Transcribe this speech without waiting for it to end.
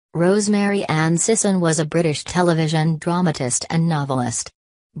Rosemary Anne Sisson was a British television dramatist and novelist.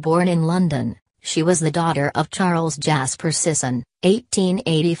 Born in London, she was the daughter of Charles Jasper Sisson,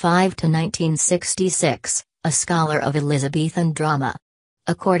 1885–1966, a scholar of Elizabethan drama.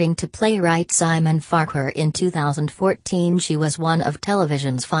 According to playwright Simon Farquhar in 2014, she was one of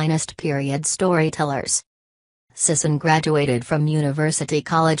television's finest period storytellers. Sisson graduated from University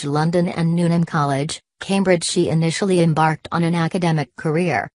College London and Newnham College, Cambridge. She initially embarked on an academic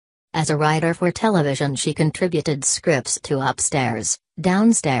career. As a writer for television, she contributed scripts to Upstairs,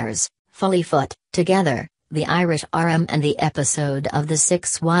 Downstairs, Fullyfoot, Together, The Irish RM and the episode of The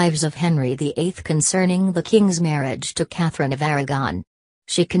Six Wives of Henry VIII concerning the king's marriage to Catherine of Aragon.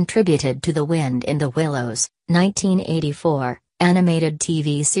 She contributed to The Wind in the Willows, 1984, animated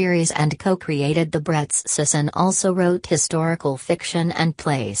TV series and co-created The Bretts. Sisson also wrote historical fiction and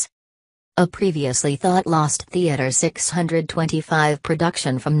plays. A previously thought-lost Theatre 625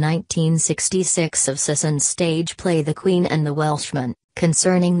 production from 1966 of Sisson's stage play The Queen and the Welshman,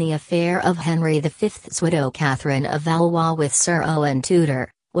 concerning the affair of Henry V's widow Catherine of Valois with Sir Owen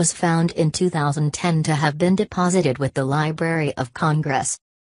Tudor, was found in 2010 to have been deposited with the Library of Congress.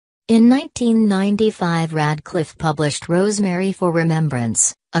 In 1995, Radcliffe published Rosemary for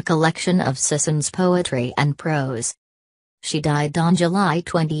Remembrance, a collection of Sisson's poetry and prose. She died on July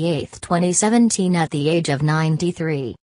 28, 2017 at the age of 93.